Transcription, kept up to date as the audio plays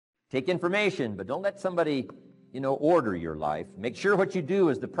Take information, but don't let somebody, order your life. Make sure what you do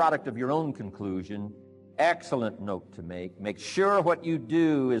is the product of your own conclusion. Excellent note to make. Make sure what you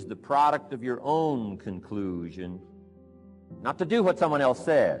do is the product of your own conclusion. Not to do what someone else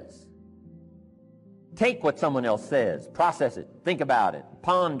says. Take what someone else says, process it, think about it,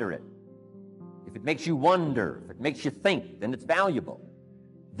 ponder it. If it makes you wonder, if it makes you think, then it's valuable.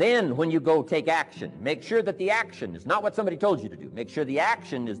 Then when you go take action, make sure that the action is not what somebody told you to do. Make sure the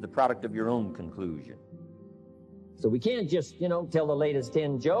action is the product of your own conclusion. So we can't just, tell the latest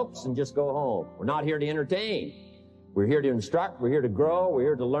 10 jokes and just go home. We're not here to entertain. We're here to instruct, we're here to grow, we're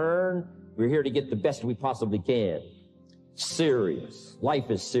here to learn, we're here to get the best we possibly can. Serious. Life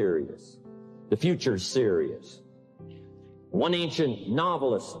is serious. The future is serious. One ancient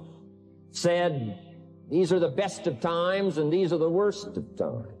novelist said, these are the best of times and these are the worst of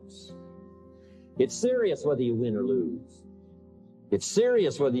times. It's serious whether you win or lose. It's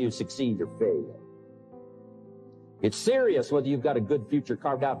serious whether you succeed or fail. It's serious whether you've got a good future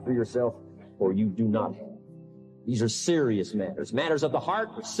carved out for yourself or you do not have. These are serious matters. Matters of the heart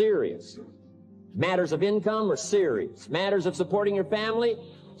are serious. Matters of income are serious. Matters of supporting your family,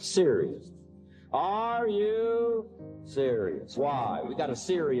 serious. Are you serious? Why? We've got a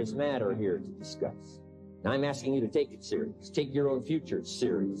serious matter here to discuss. Now I'm asking you to take it serious. Take your own future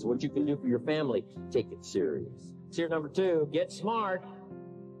serious. What you can do for your family, take it serious. Here, number 2, get smart.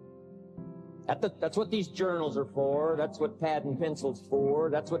 That's what these journals are for. That's what pad and pencil's for.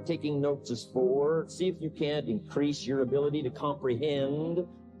 That's what taking notes is for. See if you can't increase your ability to comprehend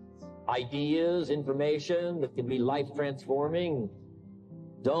ideas, information that can be life-transforming.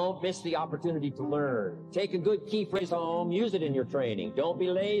 Don't miss the opportunity to learn. Take a good key phrase home. Use it in your training. Don't be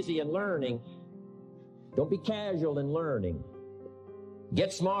lazy in learning. Don't be casual in learning.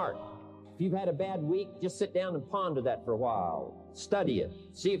 Get smart. If you've had a bad week, just sit down and ponder that for a while. Study it.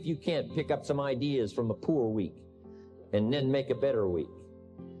 See if you can't pick up some ideas from a poor week and then make a better week.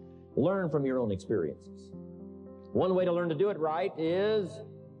 Learn from your own experiences. One way to learn to do it right is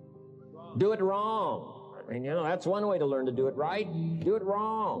do it wrong. And that's one way to learn to do it right. Do it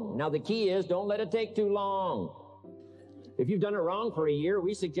wrong. Now the key is don't let it take too long. If you've done it wrong for a year,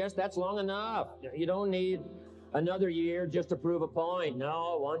 we suggest that's long enough. You don't need another year just to prove a point.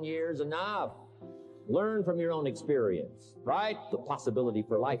 No, 1 year is enough. Learn from your own experience, right? The possibility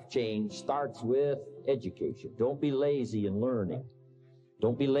for life change starts with education. Don't be lazy in learning.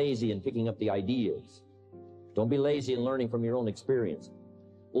 Don't be lazy in picking up the ideas. Don't be lazy in learning from your own experience.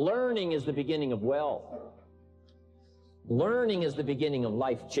 Learning is the beginning of wealth. Learning is the beginning of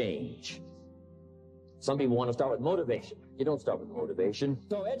life change. Some people want to start with motivation. You don't start with motivation.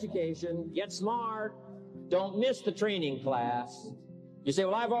 So education, get smart. Don't miss the training class. You say,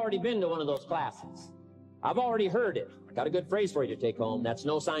 well, I've already been to one of those classes. I've already heard it. I got a good phrase for you to take home. That's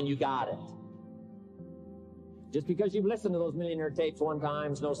no sign you got it. Just because you've listened to those millionaire tapes one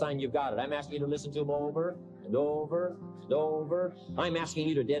time is no sign you've got it. I'm asking you to listen to them over and over and over. I'm asking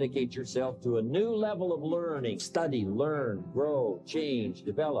you to dedicate yourself to a new level of learning. Study, learn, grow, change,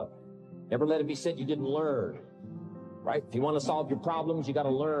 develop. Never let it be said you didn't learn. Right? If you want to solve your problems, you got to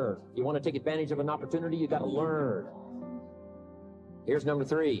learn. If you want to take advantage of an opportunity, you got to learn. Here's number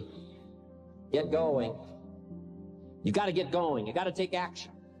 3. Get going. You got to get going. You got to take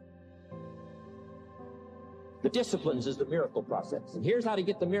action. The disciplines is the miracle process. And here's how to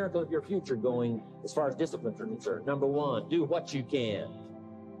get the miracle of your future going as far as disciplines are concerned. Number 1, do what you can.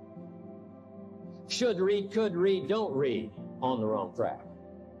 Should read, could read, don't read. On the wrong track.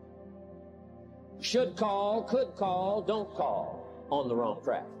 Should call, could call, don't call. On the wrong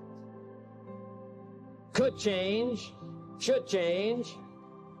track. Could change, should change,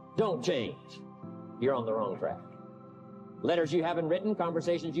 don't change. You're on the wrong track. Letters you haven't written,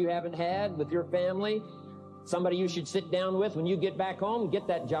 conversations you haven't had with your family, somebody you should sit down with when you get back home, get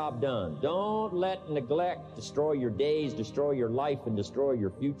that job done. Don't let neglect destroy your days, destroy your life, and destroy your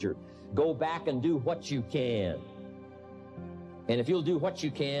future. Go back and do what you can. And if you'll do what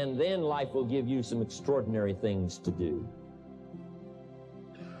you can, then life will give you some extraordinary things to do.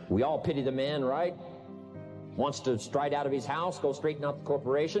 We all pity the man, right? Wants to stride out of his house, go straighten out the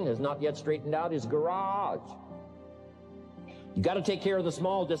corporation, has not yet straightened out his garage. You got to take care of the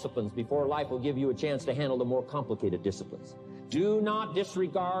small disciplines before life will give you a chance to handle the more complicated disciplines. Do not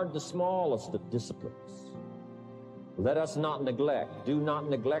disregard the smallest of disciplines. Let us not neglect. Do not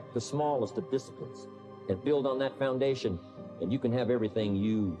neglect the smallest of disciplines. And build on that foundation, and you can have everything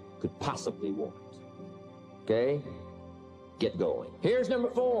you could possibly want. Okay? Get going. Here's number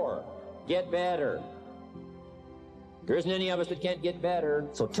 4. Get better. There isn't any of us that can't get better.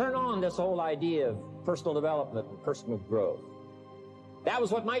 So turn on this whole idea of personal development and personal growth. That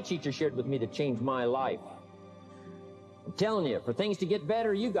was what my teacher shared with me to change my life. I'm telling you, for things to get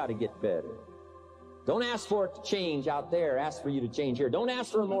better, you got to get better. Don't ask for it to change out there. Ask for you to change here. Don't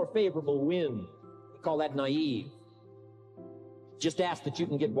ask for a more favorable wind. We call that naive. Just ask that you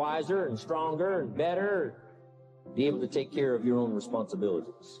can get wiser and stronger and better, be able to take care of your own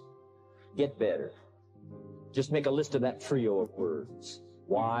responsibilities. Get better. Just make a list of that trio of words.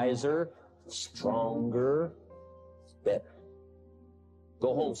 Wiser, stronger, better.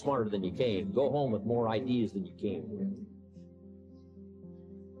 Go home smarter than you came. Go home with more ideas than you came with.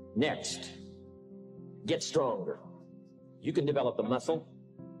 Next, get stronger. You can develop the muscle.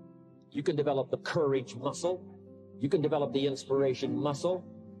 You can develop the courage muscle. You can develop the inspiration muscle.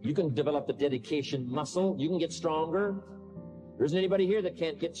 You can develop the dedication muscle. You can get stronger. There isn't anybody here that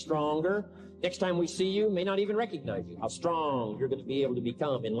can't get stronger. Next time we see you, may not even recognize you. How strong you're going to be able to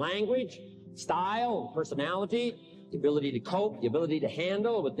become in language, style, personality, the ability to cope, the ability to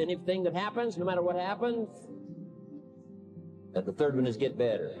handle with anything that happens, no matter what happens. And the third one is get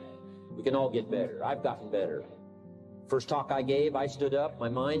better. We can all get better. I've gotten better. First talk I gave, I stood up, my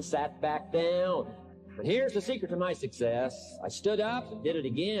mind sat back down. And here's the secret to my success. I stood up and did it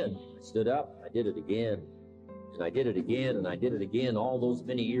again. I stood up, I did it again. And I did it again, and I did it again all those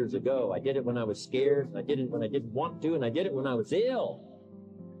many years ago. I did it when I was scared, and I did it when I didn't want to, and I did it when I was ill.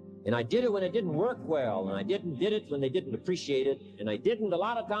 And I did it when it didn't work well, and I did it when they didn't appreciate it, and I didn't a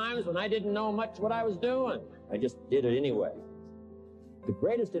lot of times when I didn't know much what I was doing. I just did it anyway. The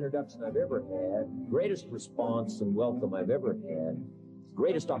greatest introduction I've ever had, greatest response and welcome I've ever had,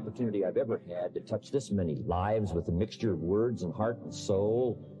 greatest opportunity I've ever had to touch this many lives with a mixture of words and heart and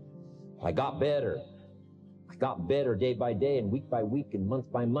soul. I got better. I got better day by day and week by week and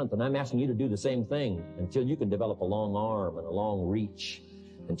month by month, and I'm asking you to do the same thing until you can develop a long arm and a long reach,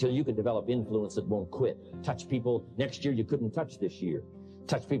 until you can develop influence that won't quit. Touch people next year you couldn't touch this year.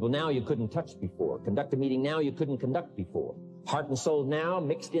 Touch people now you couldn't touch before. Conduct a meeting now you couldn't conduct before. Heart and soul now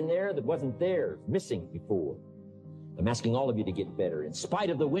mixed in there that wasn't there, missing before. I'm asking all of you to get better in spite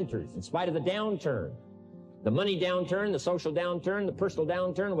of the winters, in spite of the downturn, the money downturn, the social downturn, the personal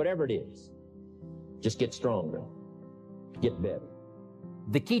downturn, whatever it is. Just get stronger. Get better.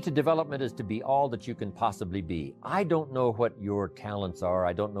 The key to development is to be all that you can possibly be. I don't know what your talents are.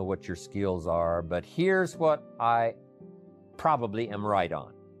 I don't know what your skills are, but here's what I probably am right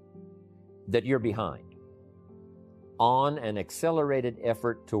on. That you're behind on an accelerated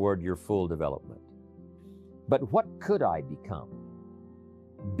effort toward your full development. But what could I become?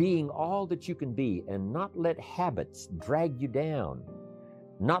 Being all that you can be and not let habits drag you down.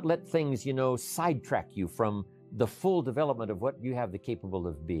 Not let things, sidetrack you from the full development of what you have the capable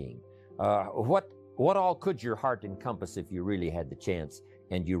of being. What all could your heart encompass if you really had the chance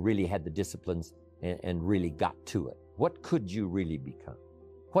and you really had the disciplines and really got to it? What could you really become?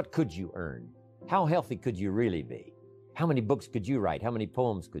 What could you earn? How healthy could you really be? How many books could you write? How many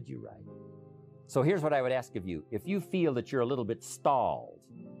poems could you write? So here's what I would ask of you. If you feel that you're a little bit stalled,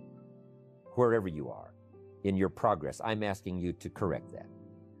 wherever you are in your progress, I'm asking you to correct that.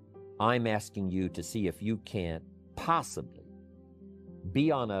 I'm asking you to see if you can't possibly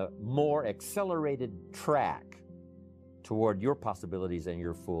be on a more accelerated track toward your possibilities and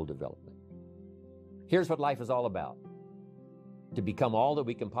your full development. Here's what life is all about. To become all that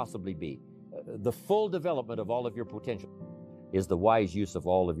we can possibly be. The full development of all of your potential is the wise use of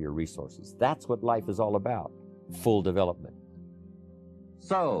all of your resources. That's what life is all about. Full development.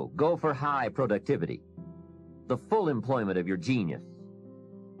 So, go for high productivity. The full employment of your genius.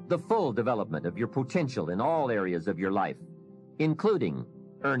 The full development of your potential in all areas of your life, including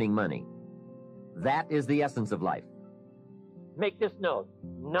earning money. That is the essence of life. Make this note.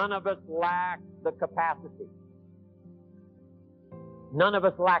 None of us lack the capacity. None of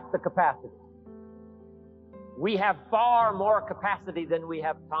us lack the capacity. We have far more capacity than we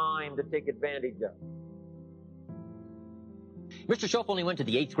have time to take advantage of. Mr. Schoff only went to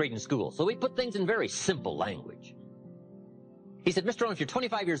the 8th grade in school, so we put things in very simple language. He said, Mr. Rohn, if you're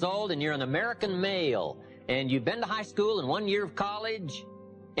 25 years old and you're an American male and you've been to high school and 1 year of college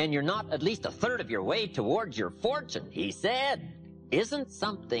and you're not at least a third of your way towards your fortune, he said, isn't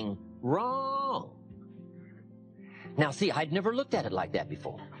something wrong? Now, see, I'd never looked at it like that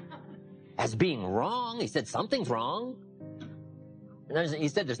before. As being wrong, he said, something's wrong. And he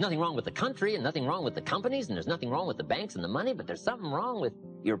said, there's nothing wrong with the country and nothing wrong with the companies and there's nothing wrong with the banks and the money, but there's something wrong with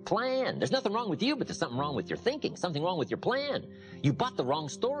your plan. There's nothing wrong with you, but there's something wrong with your thinking, something wrong with your plan. You bought the wrong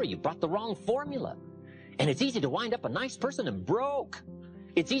story. You bought the wrong formula. And it's easy to wind up a nice person and broke.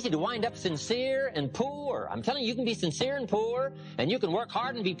 It's easy to wind up sincere and poor. I'm telling you, you can be sincere and poor, and you can work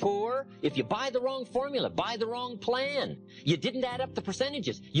hard and be poor if you buy the wrong formula, buy the wrong plan. You didn't add up the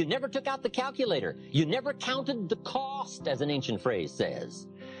percentages. You never took out the calculator. You never counted the cost, as an ancient phrase says.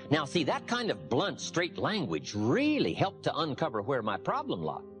 Now, see, that kind of blunt, straight language really helped to uncover where my problem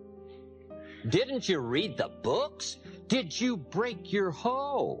lay. Didn't you read the books? Did you break your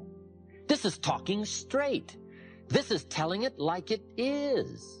hoe? This is talking straight. This is telling it like it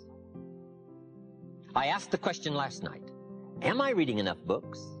is. I asked the question last night, am I reading enough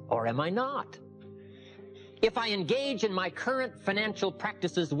books or am I not? If I engage in my current financial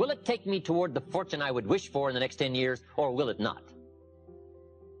practices, will it take me toward the fortune I would wish for in the next 10 years, or will it not?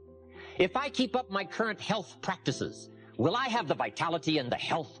 If I keep up my current health practices, will I have the vitality and the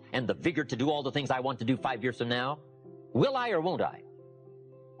health and the vigor to do all the things I want to do 5 years from now? Will I or won't I?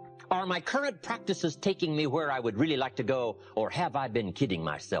 Are my current practices taking me where I would really like to go, or have I been kidding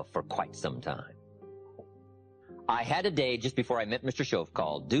myself for quite some time? I had a day just before I met Mr. Shove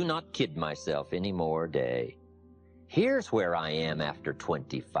called, "Do not kid myself anymore day." Here's where I am after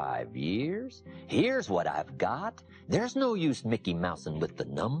 25 years. Here's what I've got. There's no use Mickey Mousing with the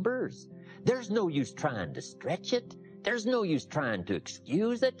numbers. There's no use trying to stretch it. There's no use trying to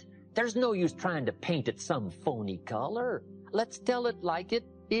excuse it. There's no use trying to paint it some phony color. Let's tell it like it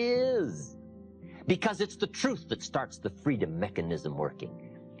is. Because it's the truth that starts the freedom mechanism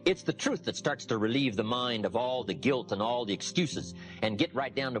working. It's the truth that starts to relieve the mind of all the guilt and all the excuses and get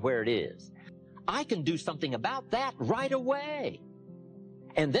right down to where it is. I can do something about that right away.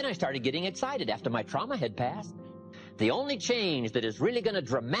 And then I started getting excited after my trauma had passed. The only change that is really going to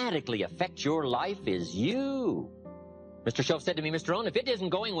dramatically affect your life is you. Mr. Shove said to me, "Mr. Rohn, if it isn't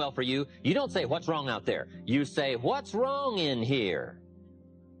going well for you, you don't say, 'What's wrong out there?' You say, 'What's wrong in here?'"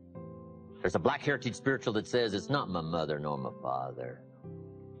 There's a black heritage spiritual that says, "It's not my mother nor my father.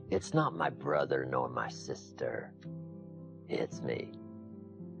 It's not my brother nor my sister. It's me."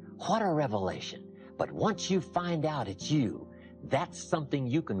 What a revelation. But once you find out it's you, that's something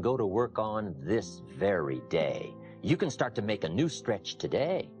you can go to work on this very day. You can start to make a new stretch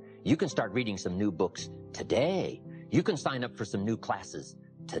today. You can start reading some new books today. You can sign up for some new classes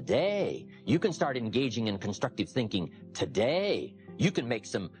today. You can start engaging in constructive thinking today. You can make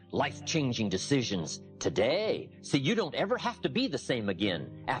some life-changing decisions today. See, you don't ever have to be the same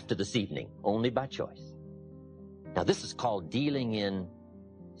again after this evening, only by choice. Now, this is called dealing in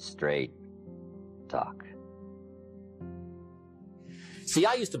straight talk. See,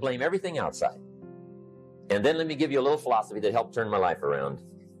 I used to blame everything outside. And then let me give you a little philosophy that helped turn my life around.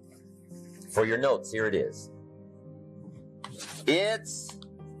 For your notes, here it is. It's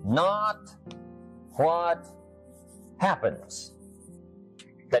not what happens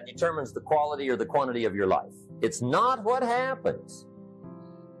that determines the quality or the quantity of your life. It's not what happens.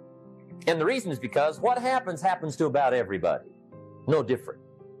 And the reason is because what happens to about everybody. No different.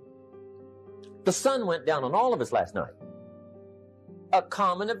 The sun went down on all of us last night. A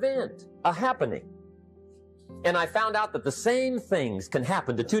common event, a happening. And I found out that the same things can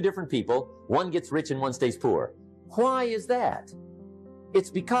happen to two different people. One gets rich and one stays poor. Why is that? It's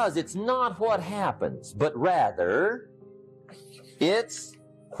because it's not what happens, but rather it's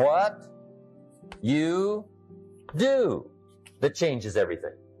what you do that changes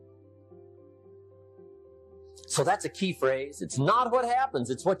everything. So that's a key phrase. It's not what happens,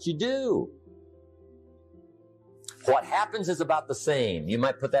 it's what you do. What happens is about the same. You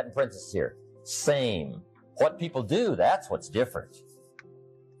might put that in parentheses here. Same. What people do, that's what's different.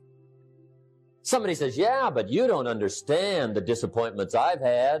 Somebody says, "Yeah, but you don't understand the disappointments I've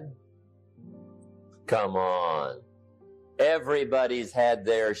had." Come on. Everybody's had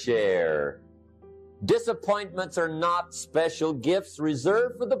their share. Disappointments are not special gifts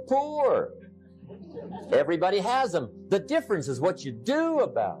reserved for the poor. Everybody has them. The difference is what you do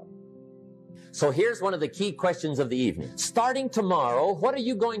about it. So here's one of the key questions of the evening. Starting tomorrow, what are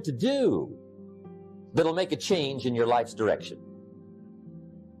you going to do that'll make a change in your life's direction?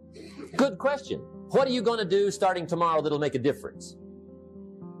 Good question. What are you going to do starting tomorrow that'll make a difference?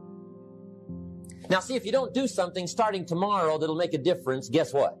 Now, see, if you don't do something starting tomorrow that'll make a difference,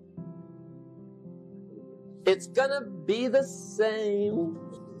 guess what? It's going to be the same.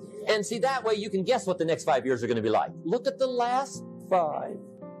 And see, that way you can guess what the next 5 years are going to be like. Look at the last 5.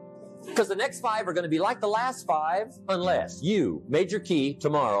 Because the next 5 are going to be like the last 5 unless you, major key,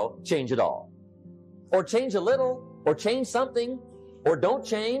 tomorrow, change it all. Or change a little, or change something, or don't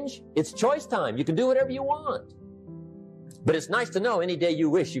change. It's choice time. You can do whatever you want. But it's nice to know any day you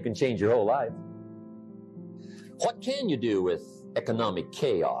wish you can change your whole life. What can you do with economic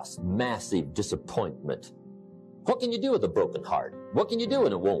chaos, massive disappointment, What can you do with a broken heart? What can you do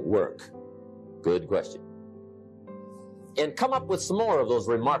when it won't work? Good question. And come up with some more of those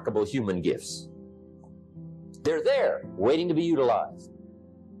remarkable human gifts. They're there, waiting to be utilized.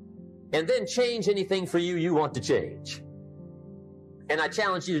 And then change anything for you you want to change. And I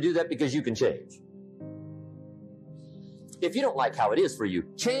challenge you to do that because you can change. If you don't like how it is for you,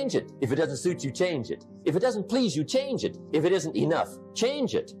 change it. If it doesn't suit you, change it. If it doesn't please you, change it. If it isn't enough,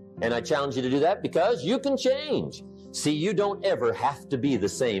 change it. And I challenge you to do that because you can change. See, you don't ever have to be the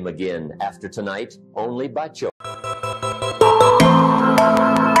same again after tonight, only by choice.